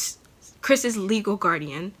Chris's legal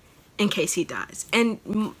guardian in case he dies.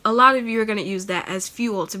 And a lot of you are going to use that as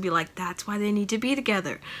fuel to be like, that's why they need to be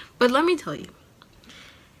together. But let me tell you,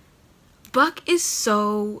 Buck is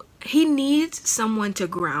he needs someone to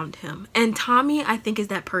ground him. And Tommy, I think, is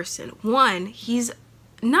that person. One, he's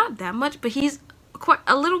not that much, but he's quite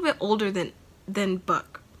a little bit older than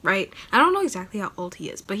Buck, right? I don't know exactly how old he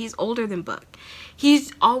is, but he's older than Buck.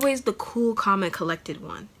 He's always the cool, calm, and collected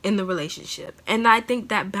one in the relationship. And I think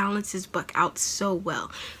that balances Buck out so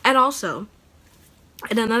well. And also,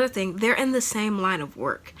 and another thing, they're in the same line of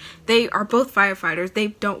work. They are both firefighters. They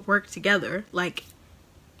don't work together. Like,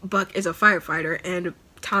 Buck is a firefighter and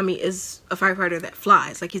Tommy is a firefighter that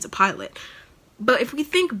flies. Like, he's a pilot. But if we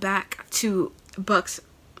think back to Buck's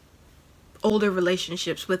older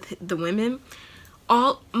relationships with the women,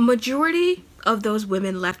 majority of those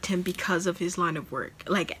women left him because of his line of work.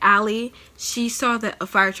 Like Allie, she saw that a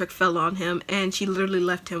fire truck fell on him and she literally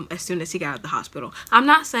left him as soon as he got out of the hospital. I'm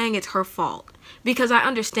not saying it's her fault, because I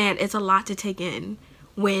understand it's a lot to take in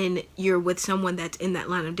when you're with someone that's in that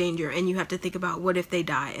line of danger and you have to think about, what if they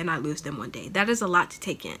die and I lose them one day? That is a lot to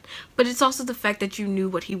take in. But it's also the fact that you knew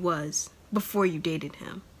what he was before you dated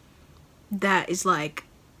him. That is like,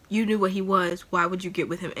 you knew what he was, why would you get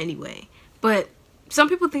with him anyway? But some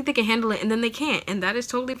people think they can handle it and then they can't, and that is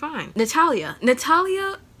totally fine. Natalia,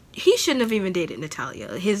 he shouldn't have even dated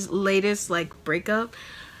Natalia. His latest like breakup,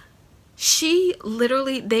 she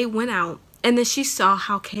literally, they went out and then she saw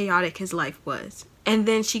how chaotic his life was. And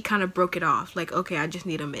then she kind of broke it off, like, okay, I just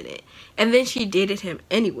need a minute. And then she dated him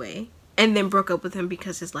anyway, and then broke up with him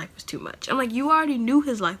because his life was too much. I'm like, you already knew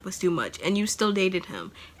his life was too much, and you still dated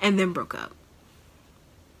him, and then broke up.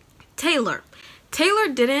 Taylor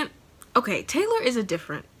didn't. Okay, Taylor is a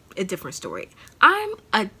different story. I'm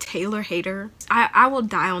a Taylor hater. I will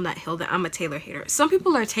die on that hill that I'm a Taylor hater. Some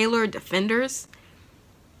people are Taylor defenders.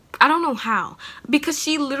 I don't know how, because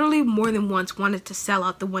she literally more than once wanted to sell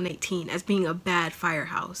out the 118 as being a bad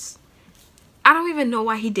firehouse. I don't even know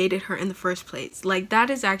why he dated her in the first place. Like, that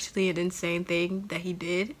is actually an insane thing that he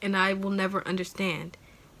did, and I will never understand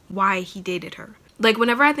why he dated her. Like,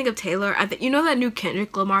 whenever I think of Taylor, you know that new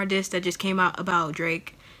Kendrick Lamar diss that just came out about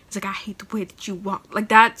Drake? It's like, I hate the way that you walk. Like,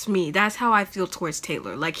 that's me. That's how I feel towards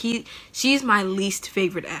Taylor. Like, she's my least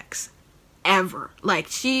favorite ex ever. Like,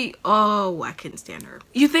 I couldn't stand her.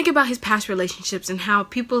 You think about his past relationships and how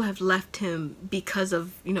people have left him because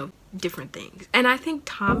of, different things. And I think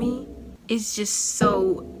Tommy is just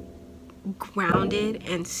so grounded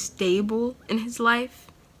and stable in his life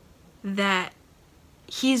that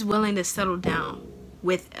he's willing to settle down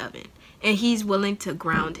with Evan. And he's willing to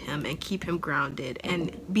ground him and keep him grounded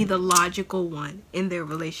and be the logical one in their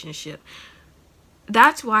relationship.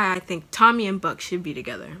 That's why I think Tommy and Buck should be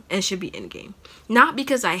together and should be endgame. Not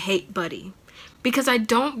because I hate Buddy, because I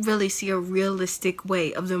don't really see a realistic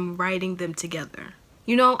way of them writing them together.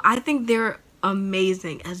 I think they're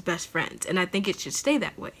amazing as best friends, and I think it should stay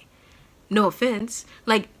that way. No offense.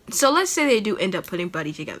 Like, so let's say they do end up putting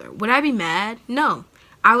Buddy together. Would I be mad? No.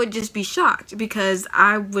 I would just be shocked, because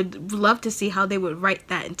I would love to see how they would write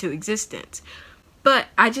that into existence. But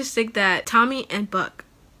I just think that Tommy and Buck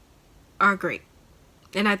are great.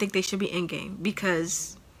 And I think they should be endgame,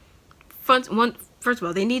 because first of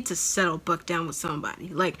all, they need to settle Buck down with somebody.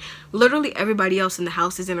 Like, literally everybody else in the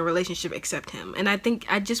house is in a relationship except him. And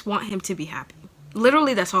I just want him to be happy.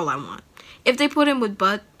 Literally, that's all I want. If they put him with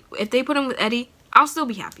Eddie, I'll still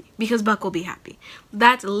be happy, because Buck will be happy.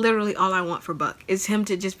 That's literally all I want for Buck, is him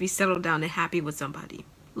to just be settled down and happy with somebody.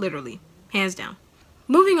 Literally. Hands down.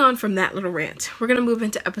 Moving on from that little rant, we're going to move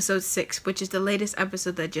into episode 6, which is the latest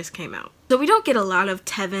episode that just came out. So we don't get a lot of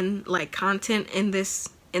Tevan like content in this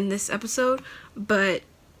episode, but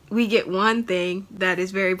we get one thing that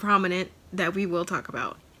is very prominent that we will talk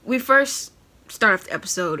about. We first start off the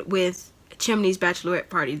episode with Chimney's bachelorette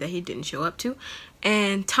party that he didn't show up to,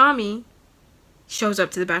 and Tommy shows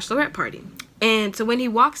up to the bachelorette party. And so when he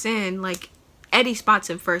walks in, like, Eddie spots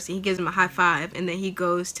him first and he gives him a high five, and then he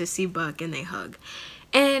goes to see Buck and they hug.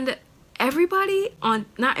 And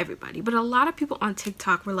not everybody, but a lot of people on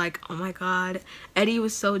TikTok were like, oh my god, Eddie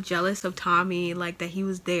was so jealous of Tommy, like, that he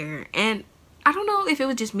was there. And I don't know if it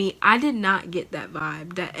was just me. I did not get that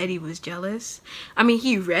vibe that Eddie was jealous. I mean,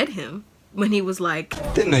 he read him when he was like,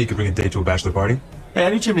 Didn't know you could bring a date to a bachelor party. Hey, I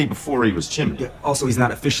knew Chimney before he was Chimney. Also, he's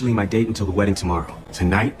not officially my date until the wedding tomorrow.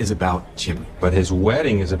 Tonight is about Chimney. But his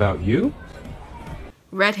wedding is about you?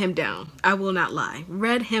 read him down. I will not lie.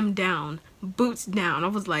 Read him down. Boots down. I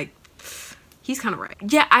was like, he's kind of right.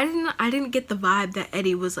 Yeah, I didn't get the vibe that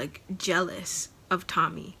Eddie was like jealous of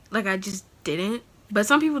Tommy. Like, I just didn't. But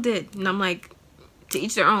some people did. And I'm like, to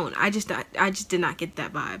each their own. I just did not get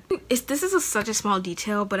that vibe. This is such a small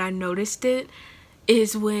detail, but I noticed it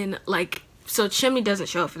is when, like, so Chimney doesn't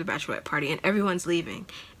show up for the bachelorette party and everyone's leaving.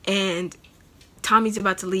 And Tommy's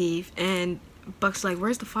about to leave and Buck's like,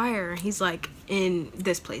 where's the fire? And he's like, in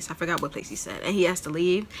this place. I forgot what place he said. And he has to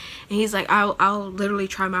leave. And he's like, I'll literally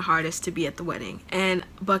try my hardest to be at the wedding. And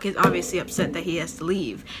Buck is obviously upset that he has to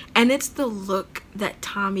leave. And it's the look that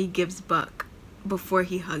Tommy gives Buck before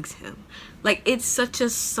he hugs him. Like, it's such a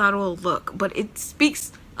subtle look, but it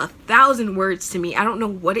speaks 1,000 words to me. I don't know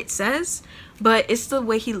what it says, but it's the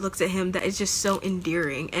way he looks at him that is just so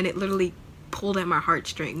endearing, and it literally pulled at my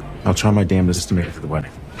heartstrings. I'll try my damnedest to make it for the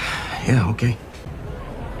wedding. Yeah, okay.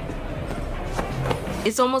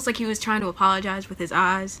 It's almost like he was trying to apologize with his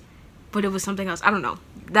eyes, but it was something else. I don't know.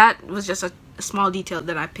 That was just a small detail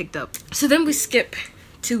that I picked up. So then we skip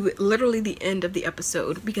to literally the end of the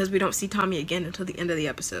episode because we don't see Tommy again until the end of the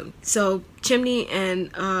episode. So Chimney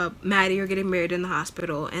and Maddie are getting married in the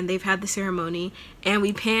hospital and they've had the ceremony, and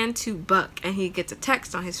we pan to Buck and he gets a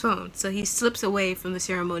text on his phone. So he slips away from the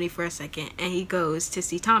ceremony for a second and he goes to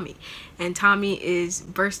see Tommy, and Tommy is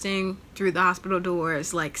bursting through the hospital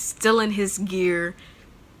doors, like still in his gear,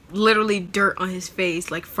 literally dirt on his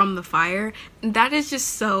face, like from the fire. That is just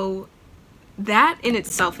so, that in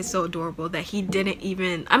itself is so adorable that he didn't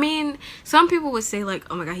even, I mean, some people would say like,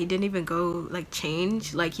 oh my god, he didn't even go like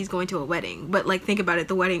change, like he's going to a wedding. But like, think about it,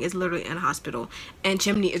 the wedding is literally in a hospital and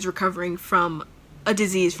Chimney is recovering from a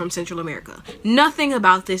disease from Central America. Nothing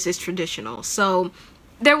about this is traditional, so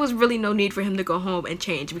there was really no need for him to go home and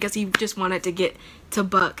change because he just wanted to get to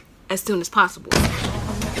Buck as soon as possible.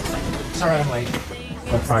 Sorry I'm late.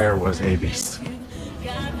 The fire was a beast.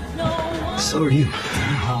 So are you.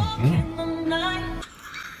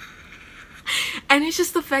 And it's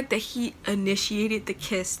just the fact that he initiated the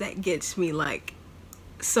kiss that gets me like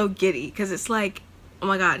so giddy, because it's like, oh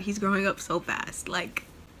my god, he's growing up so fast. Like,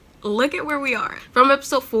 look at where we are from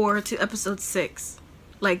episode 4 to episode 6.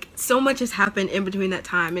 Like, so much has happened in between that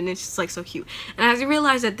time, and it's just like so cute. And as I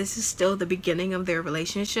realize that this is still the beginning of their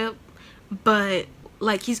relationship, but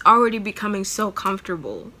like, he's already becoming so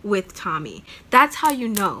comfortable with Tommy. That's how you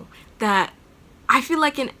know that. I feel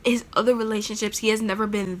like in his other relationships, he has never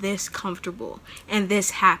been this comfortable and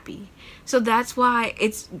this happy. So that's why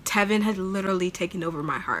Tevan has literally taken over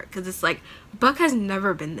my heart. Because it's like, Buck has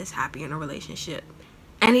never been this happy in a relationship.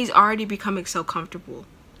 And he's already becoming so comfortable.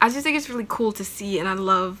 I just think it's really cool to see, and I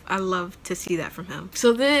love to see that from him.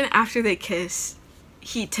 So then after they kiss,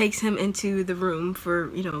 he takes him into the room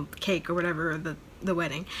for, you know, cake or whatever, the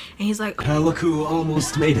wedding, and he's like, Look who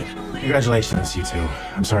almost made it. Congratulations, you two.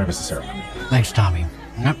 I'm sorry I missed the ceremony. Thanks, Tommy.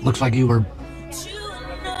 That looks like you were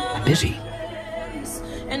busy.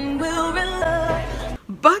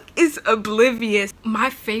 Buck is oblivious.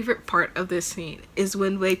 My favorite part of this scene is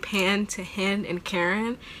when they pan to Hen and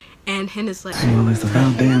Karen, and Hen is like, well, it's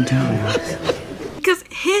about damn time. because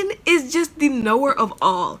Hen is just the knower of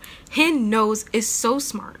all. Hen is so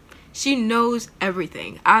smart. She knows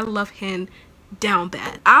everything. I love Hen down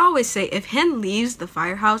bad. I always say if Hen leaves the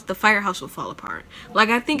firehouse will fall apart. Like,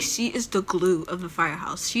 I think she is the glue of the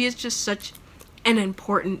firehouse. She is just such an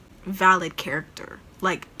important, valid character,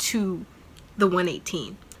 like, to the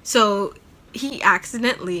 118. So he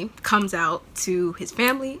accidentally comes out to his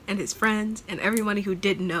family and his friends and everybody who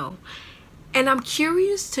didn't know. And I'm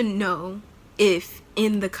curious to know if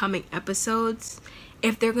in the coming episodes,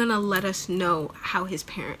 if they're gonna let us know how his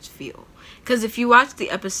parents feel. Because if you watch the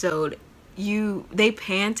episode, they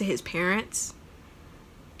pan to his parents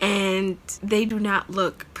and they do not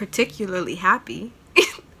look particularly happy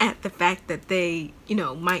at the fact that they, you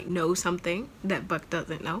know, might know something that Buck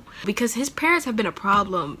doesn't know, because his parents have been a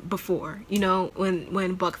problem before, you know,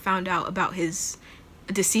 when Buck found out about his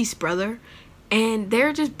deceased brother, and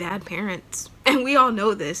they're just bad parents, and we all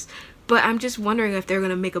know this. But I'm just wondering if they're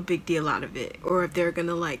gonna make a big deal out of it, or if they're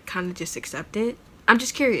gonna like kind of just accept it. I'm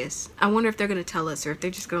just curious. I wonder if they're going to tell us or if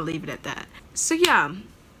they're just going to leave it at that. So yeah,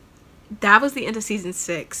 that was the end of season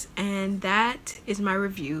 6. And that is my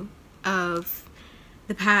review of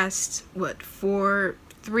the past,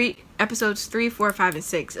 episodes 3, 4, 5, and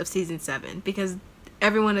 6 of season 7. Because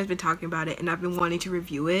everyone has been talking about it and I've been wanting to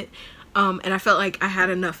review it. And I felt like I had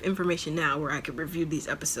enough information now where I could review these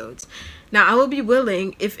episodes. Now, I will be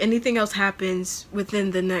willing, if anything else happens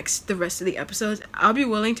within the rest of the episodes, I'll be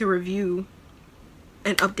willing to review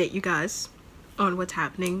and update you guys on what's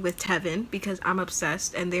happening with Tevan, because I'm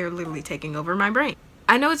obsessed and they're literally taking over my brain.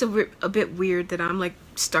 I know it's a bit weird that I'm like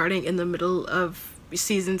starting in the middle of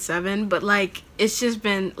season 7, but like it's just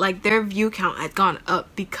been like their view count had gone up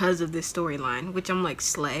because of this storyline, which I'm like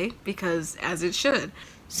slay, because as it should.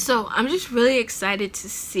 So I'm just really excited to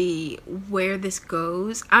see where this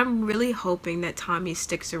goes. I'm really hoping that Tommy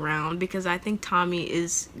sticks around, because I think Tommy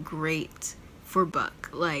is great for Buck.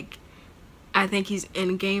 Like, I think he's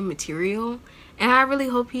in-game material, and I really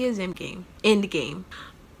hope he is in-game.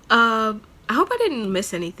 I hope I didn't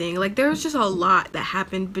miss anything. Like, there was just a lot that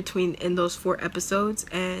happened in those 4 episodes,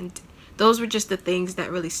 and those were just the things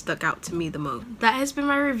that really stuck out to me the most. That has been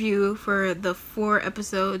my review for the 4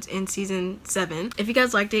 episodes in season 7. If you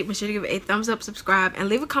guys liked it, make sure to give it a thumbs up, subscribe, and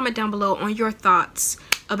leave a comment down below on your thoughts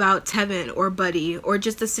about Tevan or Buddy, or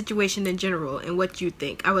just the situation in general and what you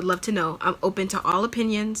think. I would love to know. I'm open to all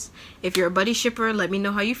opinions. If you're a Buddy shipper, let me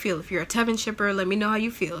know how you feel. If you're a Tevan shipper, let me know how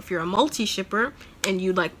you feel. If you're a multi shipper and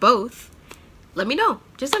you like both, let me know.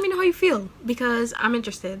 Just let me know how you feel, because I'm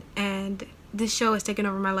interested, and this show has taken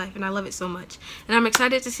over my life and I love it so much. And I'm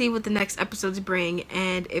excited to see what the next episodes bring,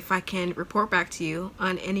 and if I can report back to you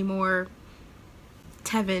on any more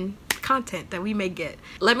Tevan content that we may get.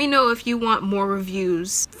 Let me know if you want more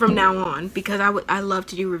reviews from now on, because I love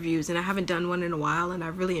to do reviews and I haven't done one in a while, and I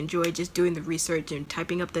really enjoy just doing the research and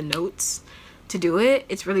typing up the notes to do it.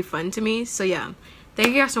 It's really fun to me. So yeah, thank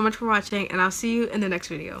you guys so much for watching, and I'll see you in the next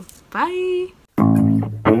video. Bye.